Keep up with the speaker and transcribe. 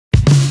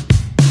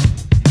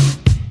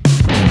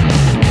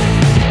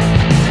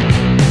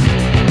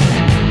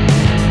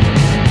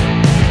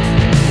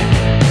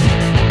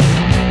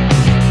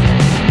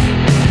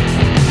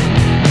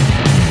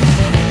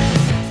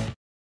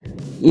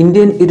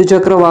Indian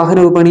ഇരുചക്ര വാഹന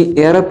വിപണി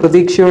ഏറെ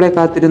പ്രതീക്ഷയോടെ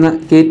കാത്തിരുന്ന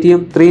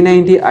KTM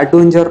 390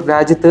 അഡ്വഞ്ചർ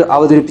രാജ്യത്ത്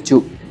അവതരിപ്പിച്ചു.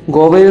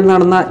 ഗോവയിൽ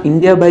നടന്ന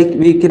ഇന്ത്യ ബൈക്ക്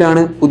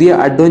വീക്കിലാണ് പുതിയ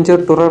അഡ്വഞ്ചർ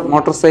ടൂറർ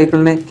മോട്ടോർ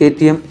സൈക്കിളിനെ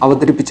KTM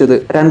അവതരിപ്പിച്ചത്.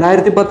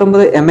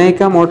 2019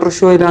 ജമൈക്ക മോട്ടോർ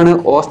ഷോയിലാണ്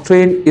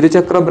ഓസ്ട്രിയൻ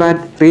ഇരുചക്ര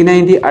ബ്രാൻഡ്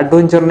 390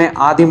 അഡ്വഞ്ചറിനെ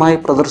ആദ്യമായി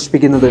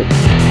പ്രദർശിപ്പിക്കുന്നത്.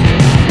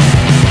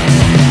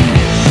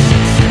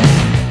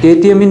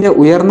 KTMന്റെ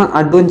ഉയർന്ന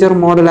അഡ്വഞ്ചർ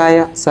മോഡലായ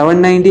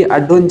 790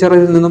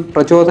 അഡ്വഞ്ചറിൽ നിന്നും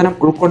പ്രചോദനം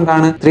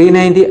ഉൾക്കൊണ്ടാണ്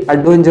 390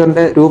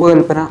 അഡ്വഞ്ചറിന്റെ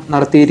രൂപകൽപ്പന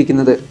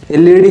നടത്തിയിരിക്കുന്നത്.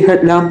 LED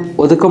ഹെഡ് ലാമ്പ്,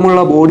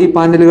 ഒതുക്കമുള്ള ബോഡി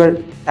പാനലുകൾ,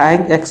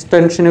 ടാങ്ക്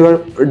എക്സ്റ്റൻഷനുകൾ,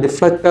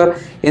 ഡിഫ്ലക്ടർ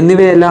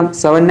എന്നിവയെല്ലാം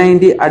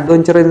 790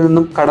 അഡ്വഞ്ചറിൽ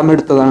നിന്നും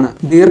കടമെടുത്തതാണ്.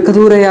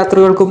 ദീർഘദൂര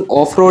യാത്രകൾക്കും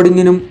ഓഫ്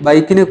റോഡിങ്ങിനും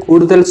ബൈക്കിന്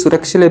കൂടുതൽ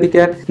സുരക്ഷ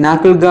ലഭിക്കാൻ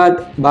നാക്കിൾ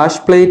ഗാർഡ്,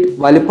 ബാഷ് പ്ലേറ്റ്,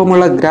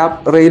 വലിപ്പമുള്ള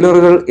ഗ്രാബ്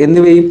റെയിലറുകൾ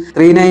എന്നിവയും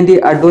 390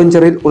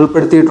 അഡ്വഞ്ചറിൽ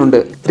ഉൾപ്പെടുത്തിയിട്ടുണ്ട്.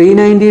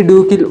 390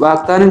 ഡ്യൂക്കിൽ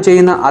വാഗ്ദാനം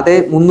ചെയ്യുന്ന അതേ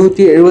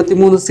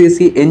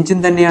 373cc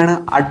എഞ്ചിൻ തന്നെയാണ്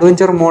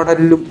അഡ്വഞ്ചർ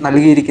മോഡലിലും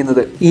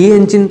നൽകിയിരിക്കുന്നത്. ഈ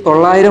എഞ്ചിൻ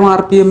 900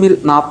 RPMൽ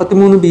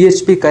 43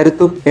 bhp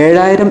കരുത്തും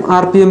 7000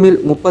 RPMൽ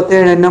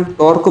 37 Nm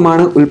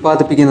ടോർക്കുമാണ്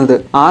ഉൽപ്പാദിപ്പിക്കുന്നത്.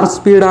 6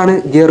 സ്പീഡാണ്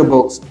gear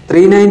box.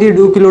 390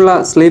 ഡ്യൂക്കിലുള്ള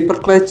sleeper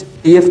clutch,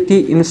 TFT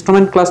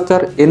instrument cluster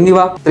എന്നിവ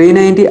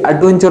 390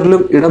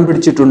 അഡ്വഞ്ചറിലും ഇടം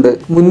പിടിച്ചിട്ടുണ്ട്.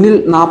 മുന്നിൽ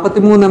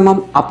 43 mm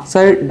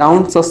അപ്സൈഡ്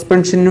ഡൗൺ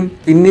സസ്പെൻഷനും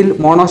പിന്നിൽ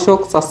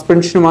മോണോഷോക്ക്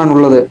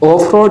സസ്പെൻഷനുമാണുള്ളത്.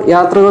 ഓഫ് റോഡ്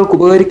യാത്രകൾക്ക്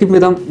ഉപകരിക്കും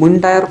വിധം മുൻ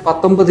ടയർ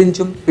 19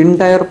 ഇഞ്ചും പിൻ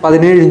ടയർ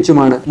 17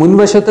 ഇഞ്ചുമാണ്.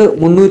 മുൻവശത്ത്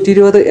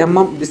 320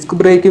 mm ഡിസ്ക്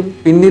ബ്രേക്കും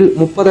പിന്നിൽ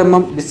 30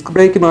 mm ഡിസ്ക്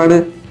ബ്രേക്കുമാണ്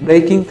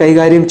ബ്രേക്കിംഗ്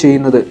കൈകാര്യം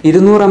ചെയ്യുന്നത്.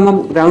 200 mm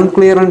ഗ്രൗണ്ട്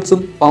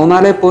ക്ലിയറൻസും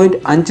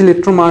 14.5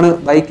 ലിറ്ററുമാണ്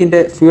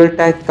ബൈക്കിന്റെ ഫ്യൂൽ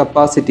ടാങ്ക്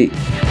കപ്പാസിറ്റി.